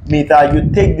 millimeter. You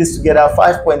take this together,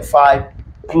 5.5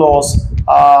 plus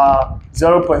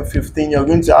 0.15, you're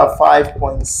going to have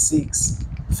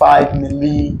 5.65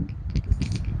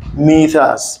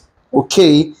 millimeters.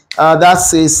 Okay, that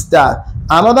says that.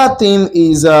 Another thing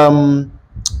is,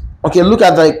 okay, look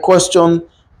at the question.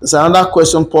 There's another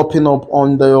question popping up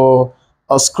on the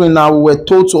screen now. We were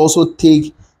told to also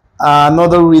take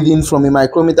another reading from a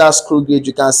micrometer screw gauge.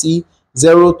 You can see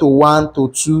 0 to 1 to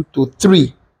 2 to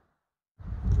 3.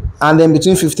 And then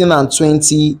between 15 and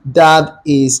 20, that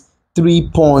is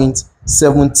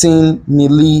 3.17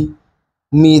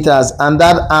 millimeters. And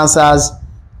that answers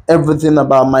everything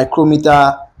about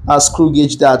micrometer screw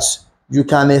gauge that you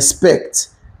can expect.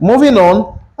 Moving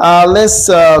on, let's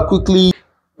quickly.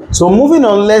 So moving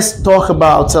on, let's talk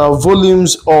about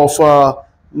volumes of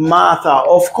matter.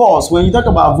 Of course, when you talk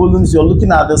about volumes, you're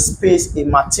looking at the space a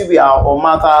material or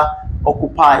matter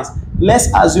occupies. Let's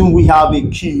assume we have a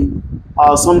cube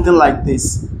or something like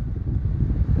this,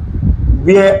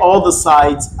 where all the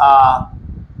sides are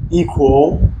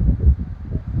equal.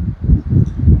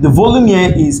 The volume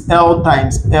here is L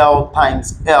times L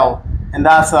times L, and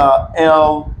that's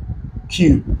L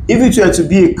cube. If it were to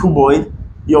be a cuboid,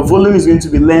 your volume is going to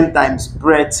be length times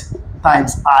breadth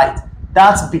times height.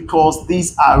 That's because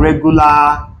these are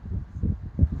regular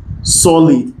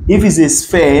solid. If it's a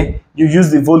sphere, you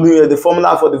use the volume, the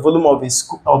formula for the volume of a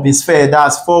sphere,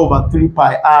 that's 4/3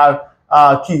 pi r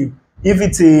cube. If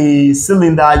it's a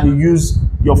cylinder, you use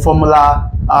your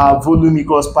formula volume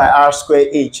equals pi r square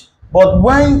h. But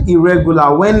when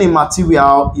irregular, when a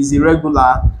material is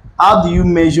irregular, how do you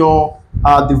measure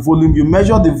the volume? You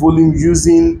measure the volume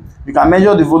using, you can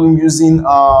measure the volume using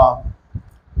a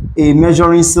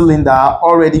measuring cylinder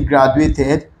already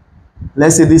graduated.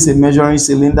 Let's say this is a measuring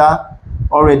cylinder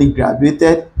already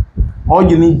graduated. All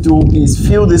you need to do is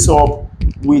fill this up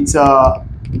with a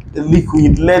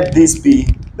liquid. Let it be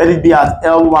at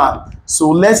L1. So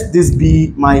let this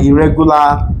be my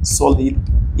irregular solid.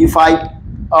 If I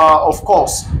of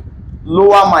course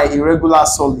lower my irregular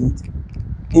solid,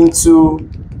 into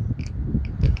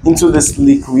this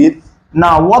liquid.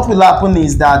 Now what will happen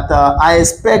is that I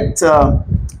expect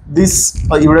this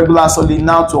irregular solid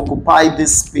now to occupy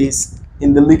this space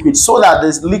in the liquid, so that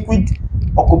this liquid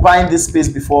occupying this space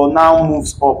before now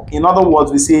moves up. In other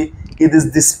words, we say it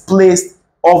is displaced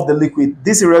of the liquid.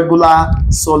 This irregular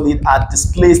solid had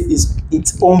displaced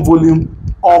its own volume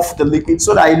of the liquid,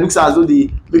 so that it looks as though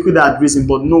the liquid had risen,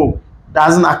 but no, it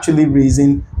hasn't actually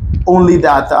risen, only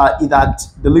that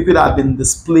the liquid had been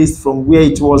displaced from where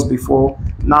it was before.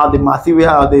 Now the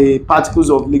material, the particles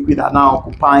of liquid are now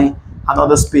occupying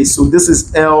another space. So this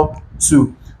is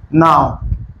L2. Now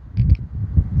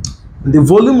the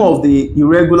volume of the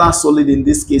irregular solid in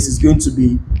this case is going to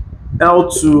be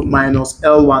L2 minus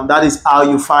L1. That is how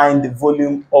you find the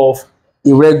volume of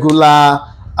irregular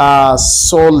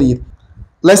solid.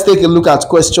 Let's take a look at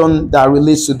question that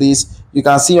relates to this. You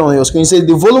can see on your screen, it says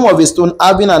the volume of a stone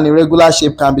having an irregular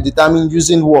shape can be determined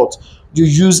using what? You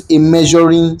use a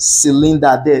measuring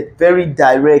cylinder. There, very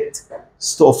direct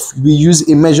stuff. We use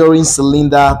a measuring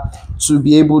cylinder to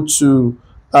be able to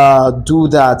do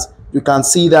that. You can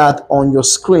see that on your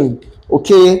screen.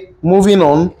 Okay, moving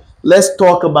on, let's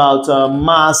talk about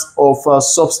mass of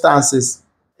substances.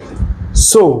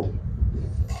 So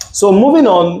moving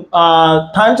on,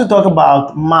 time to talk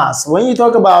about mass. When you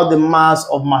talk about the mass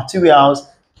of materials,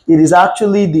 it is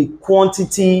actually the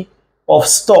quantity of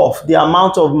stuff, the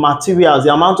amount of materials,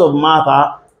 the amount of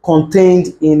matter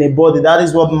contained in a body. That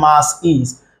is what mass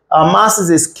is. Mass is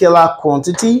a scalar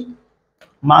quantity.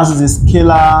 Mass is a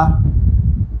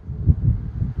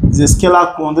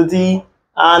scalar quantity,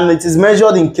 and it is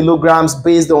measured in kilograms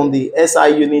based on the SI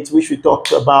unit, which we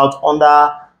talked about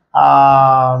under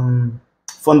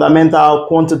fundamental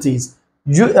quantities.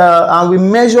 And we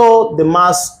measure the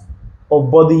mass of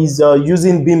bodies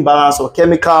using beam balance or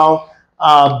chemical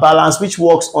balance, which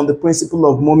works on the principle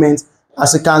of moment.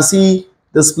 As you can see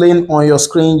displaying on your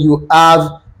screen, you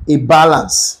have a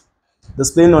balance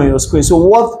displaying on your screen. So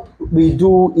what we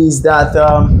do is that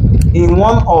in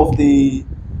one of the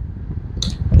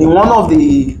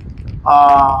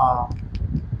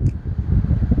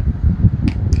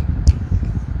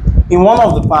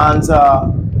pans,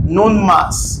 known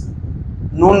mass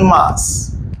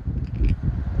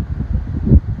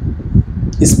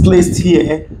is placed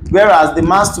here, whereas the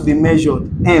mass to be measured,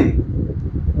 M,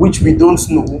 which we don't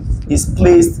know, is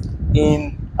placed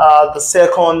in the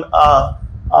second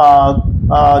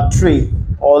tray,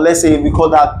 or let's say we call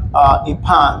that a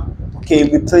pan. Okay,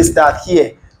 we place that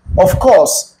here. Of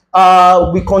course,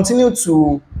 we continue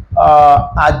to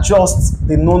adjust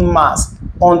the known mass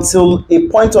until a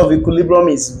point of equilibrium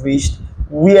is reached,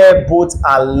 where both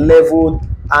are leveled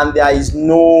and there is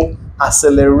no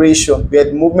acceleration, where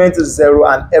the movement is zero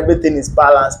and everything is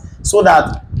balanced, so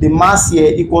that the mass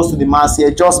here equals to the mass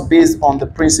here, just based on the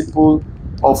principle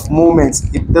of moment.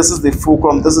 If this is the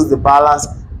fulcrum, this is the balance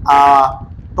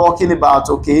talking about.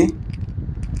 Okay,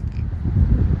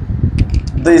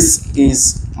 this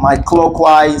is my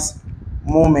clockwise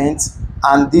moment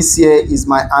and this here is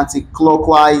my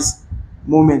anti-clockwise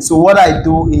moment. So what I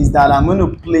do is that I'm going to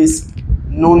place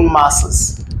known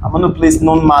masses. I'm going to place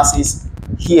known masses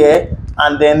here,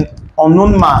 and then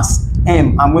unknown mass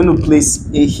M, I'm going to place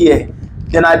a here.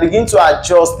 Then I begin to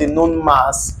adjust the known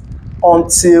mass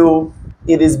until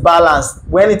it is balanced.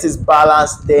 When it is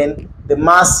balanced, then the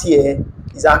mass here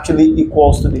is actually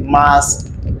equals to the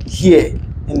mass here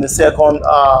in the second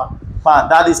part.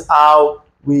 That is how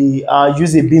we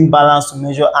use a beam balance to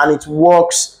measure, and it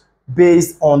works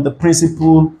based on the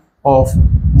principle of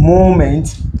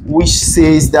moment, which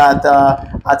says that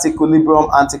at equilibrium,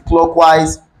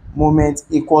 anti-clockwise moment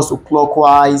equals to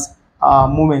clockwise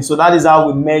moment. So that is how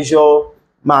we measure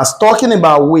mass. Talking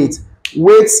about weight,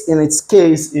 weight in its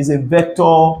case is a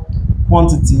vector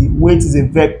quantity. Weight is a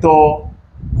vector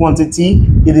quantity.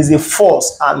 It is a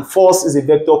force, and force is a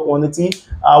vector quantity.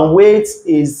 Weight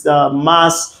is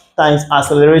mass times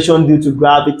acceleration due to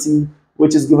gravity,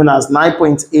 which is given as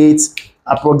 9.8,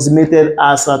 approximated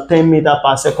as 10 meters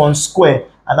per second square,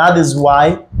 and that is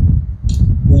why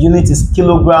the unit is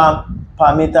kilogram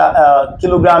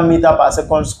meter per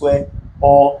second square,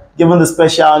 or given the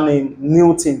special name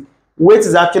Newton. Weight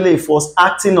is actually a force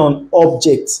acting on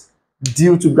objects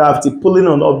due to gravity, pulling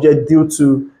on object due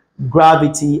to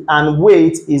gravity, and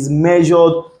weight is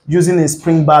measured using a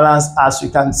spring balance, as you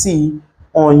can see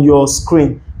on your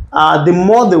screen. The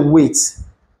more the weight,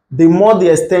 the more the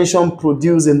extension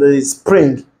produced in the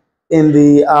spring, in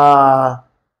the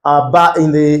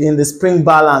spring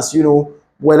balance. You know,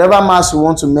 whatever mass you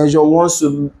want to measure, once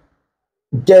you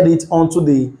get it onto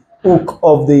the hook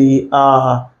of the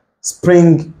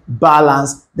spring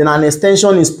balance, then an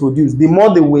extension is produced. The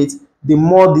more the weight, the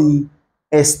more the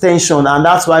extension, and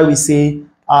that's why we say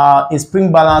in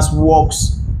spring balance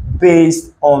works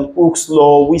based on Hooke's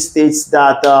law, which states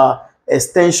that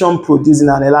extension produced in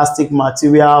an elastic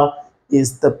material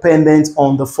is dependent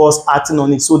on the force acting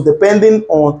on it. So depending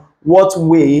on what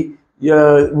weight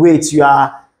you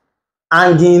are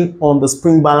hanging on the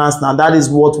spring balance, now that is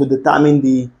what will determine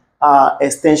the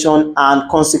extension and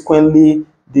consequently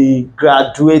the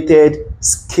graduated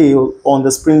scale on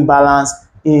the spring balance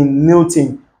in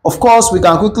Newton. Of course, we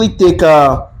can quickly take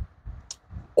a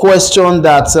question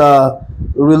that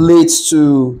relates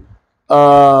to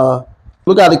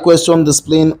look at the question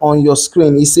displaying on your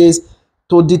screen. It says,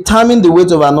 to determine the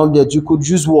weight of an object, you could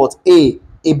use what? A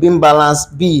beam balance,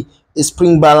 B, a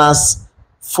spring balance,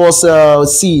 force,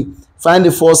 C, find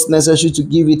the force necessary to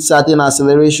give it certain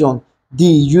acceleration, D,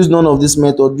 use none of this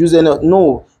method, use any.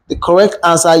 No, the correct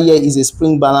answer here is a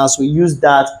spring balance. We use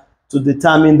that to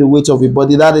determine the weight of a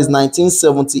body. That is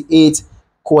 1978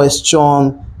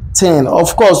 question 10.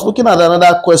 Of course, looking at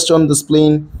another question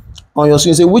displaying on your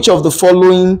screen, say which of the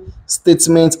following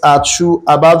statements are true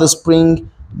about the spring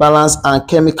balance and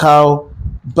chemical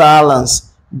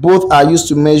balance? Both are used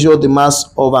to measure the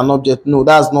mass of an object. No,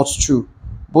 that's not true.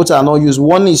 Both are not used.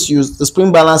 One is used, the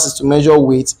spring balance is to measure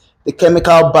weight. The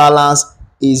chemical balance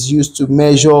is used to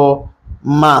measure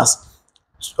mass.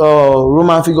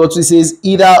 Roman figure 2 says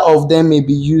either of them may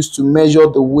be used to measure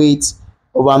the weight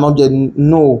of an object.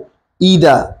 No,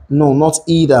 either. No, not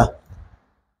either.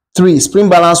 3. Spring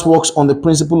balance works on the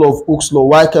principle of Hooke's law,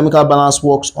 while chemical balance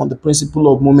works on the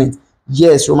principle of moment.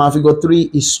 Yes, Roman figure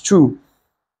 3 is true.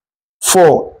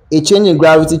 4. A change in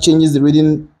gravity changes the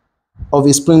reading of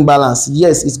a spring balance.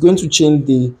 Yes, it's going to change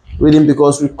the reading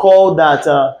because recall that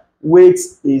weight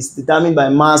is determined by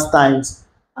mass times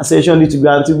acceleration due to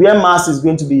gravity, where mass is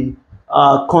going to be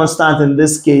constant. In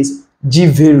this case, G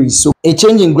varies. So a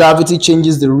change in gravity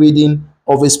changes the reading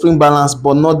of a spring balance,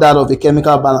 but not that of a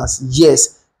chemical balance.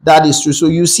 Yes, that is true. So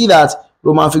you see that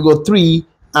Roman figure 3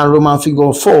 and Roman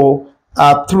figure 4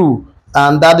 are true,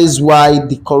 and that is why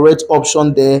the correct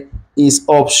option there is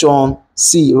option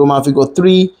C. Roman figure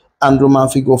 3 and Roman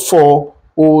figure 4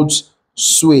 holds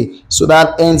sway. So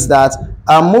that ends that.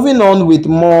 Moving on with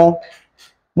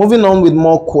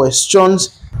more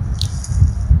questions.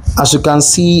 As you can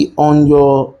see on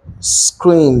your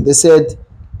screen, they said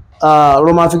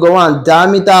Roman figure 1,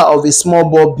 diameter of a small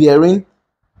ball bearing.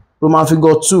 Roman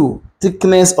figure 2,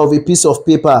 thickness of a piece of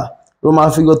paper.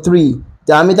 Roman figure 3,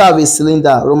 diameter of a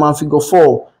cylinder. Roman figure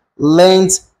 4,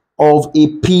 length of a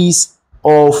piece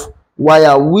of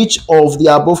wire. Which of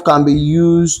the above can be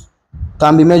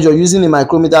measured using a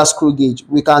micrometer screw gauge?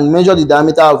 We can measure the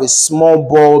diameter of a small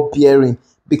ball bearing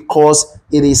because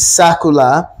it is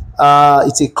circular.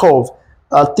 It's a curve.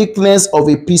 Thickness of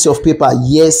a piece of paper.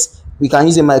 Yes, we can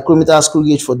use a micrometer screw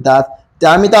gauge for that.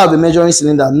 Diameter of a measuring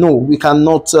cylinder. No, we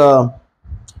cannot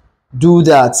do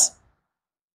that.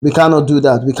 We cannot do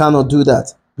that. We cannot do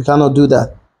that. We cannot do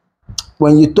that.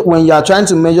 When you are trying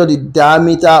to measure the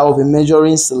diameter of a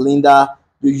measuring cylinder,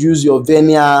 you use your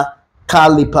Vernier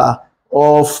caliper.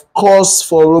 Of course,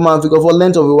 for Roman figure, for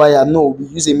length of a wire, no, we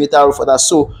use a meter rule for that.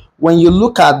 So when you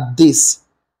look at this,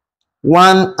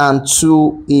 1 and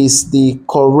 2 is the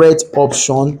correct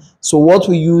option. So what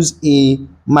we use a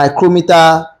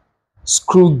micrometer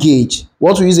screw gauge.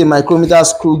 What we use a micrometer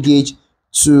screw gauge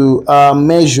to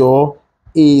measure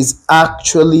is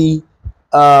actually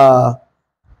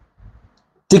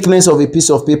thickness of a piece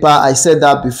of paper. I said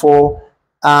that before,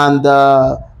 and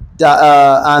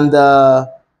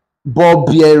ball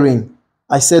bearing.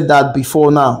 I said that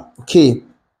before now. Okay,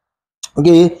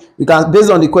 you can,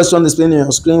 based on the question displayed on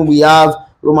your screen, we have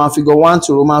Roman figure 1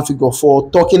 to Roman figure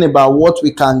 4 talking about what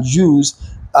we can use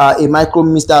a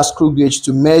micrometer screw gauge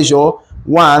to measure.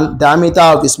 1, diameter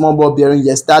of a small ball bearing.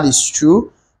 Yes, that is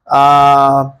true.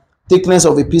 Thickness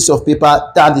of a piece of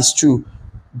paper. That is true.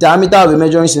 Diameter of a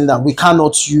measuring cylinder. We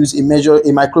cannot use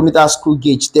a micrometer screw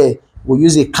gauge there. We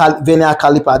use a Vernier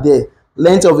caliper there.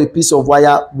 Length of a piece of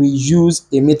wire. We use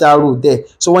a meter rule there.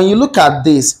 So when you look at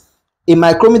this, a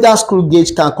micrometer screw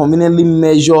gauge can conveniently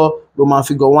measure Roman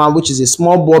figure 1, which is a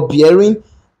small ball bearing,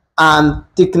 and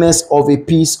thickness of a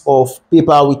piece of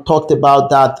paper. We talked about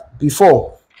that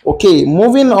before. Okay,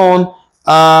 moving on.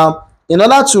 In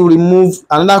order to remove,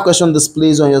 another question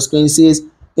displays on your screen says,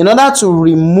 in order to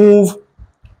remove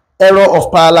error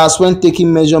of parallax when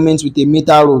taking measurements with a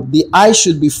meter rule, the eye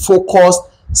should be focused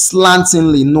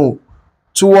slantingly. No,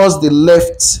 towards the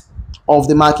left of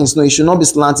the markings. No, it should not be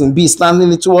slanting. B,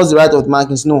 slantingly towards the right of the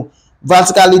markings. No,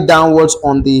 vertically downwards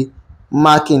on the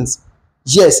markings.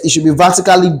 Yes, it should be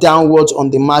vertically downwards on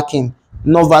the marking.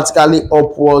 not vertically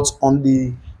upwards on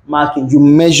the marking. You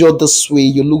measure this way,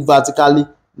 you look vertically,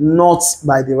 not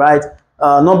by the right,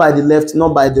 not by the left,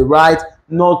 not by the right,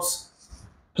 not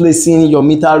placing your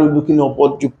meter rule looking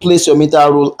upward. You place your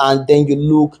meter rule and then you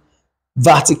look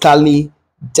vertically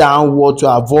downward to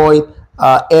avoid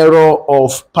error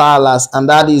of parallax, and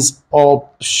that is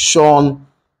option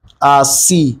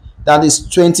C. That is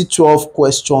 2012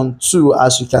 question 2,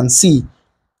 as you can see.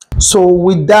 So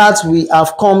with that, we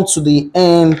have come to the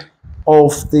end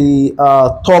of the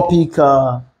topic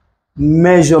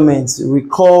measurements.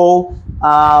 Recall,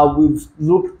 we've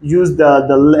used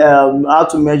the how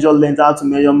to measure length, how to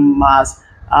measure mass.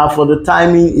 For the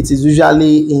timing, it is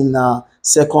usually in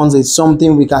seconds. It's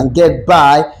something we can get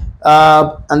by,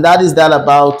 and that is that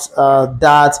about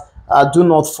that. Do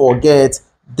not forget,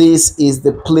 this is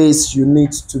the place you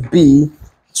need to be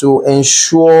to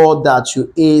ensure that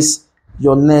you ace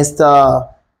your next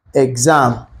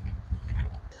exam.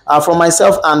 From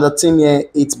myself and the team here,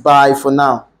 it's bye for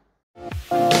now.